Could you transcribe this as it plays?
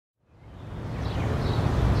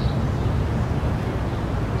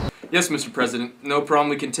Yes, Mr. President. No problem.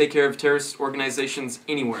 We can take care of terrorist organizations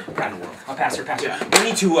anywhere. Around the world. Pastor. Yeah. We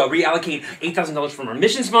need to reallocate $8,000 from our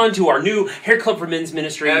missions fund to our new Hair Club for Men's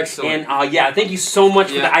Ministry. Excellent. And yeah, thank you so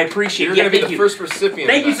much for that. I appreciate it. You're going to be the first recipient.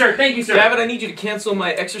 Thank you, sir. Thank you, sir. Gavin, I need you to cancel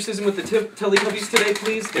my exorcism with the Teletubbies today,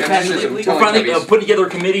 please. We're finally put together a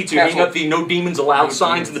committee to hang up the No Demons Allowed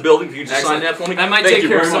signs in the building. If you just sign that for me. That might take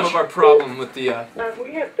care of some of our problem with the...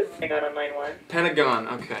 We have the Pentagon on line 1. Pentagon,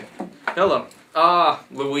 okay. Hello.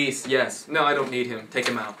 Luis, yes. No, I don't need him. Take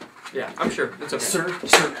him out. Yeah, I'm sure. It's okay. Sir,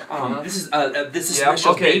 this is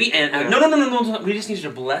special baby, and no, we just need you to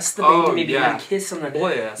bless the baby, maybe give a kiss on the... Oh,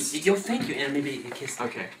 yes. Yo, thank you, and maybe a kiss.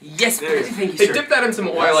 Okay. Yes, thank you, Hey, sir. dip that in some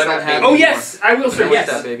oil. I don't have Oh, yes, I will, sir, yes.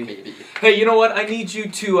 that, baby. Hey, you know what? I need you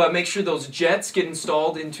to make sure those jets get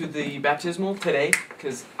installed into the baptismal today,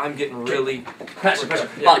 because I'm getting really... Pastor.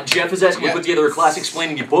 Jeff has asked me to put together a class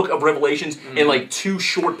explaining the book of Revelations in like 2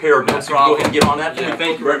 short paragraphs. So go ahead and get on that for me.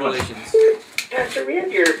 Thank you very much. Pastor, we have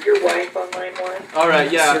your wife on line 1. All right,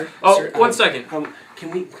 yeah. Sir, 1 second.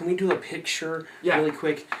 Can we do a picture really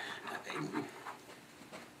quick?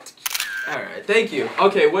 All right, thank you.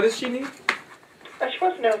 Okay, what does she need? She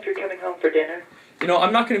wants to know if you're coming home for dinner. You know,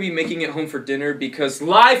 I'm not going to be making it home for dinner because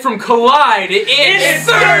live from Collide, it's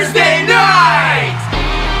Thursday night!